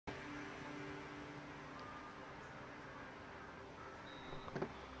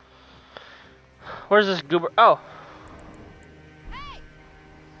Where's this goober? Oh.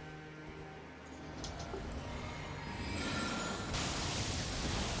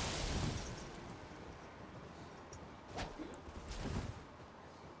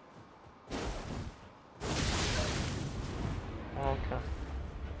 Okay.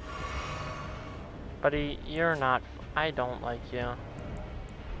 Buddy, you're not... I don't like you.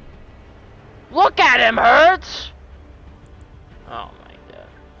 Look at him, Hurts! Oh my god.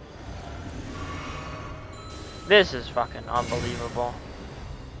 This is fucking unbelievable.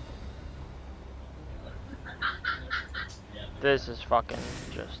 This is fucking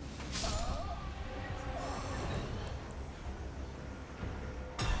just...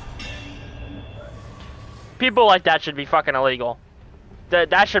 People like that should be fucking illegal.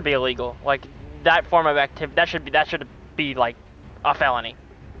 That should be illegal. Like, that form of activity, that should be like a felony.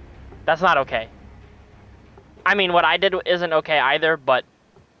 That's not okay. I mean, what I did isn't okay either, but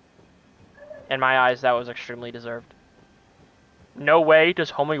in my eyes, that was extremely deserved. No way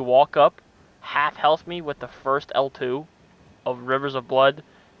does homie walk up, half health me with the first L2 of Rivers of Blood,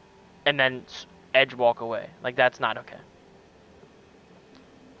 and then edge walk away. Like, that's not okay.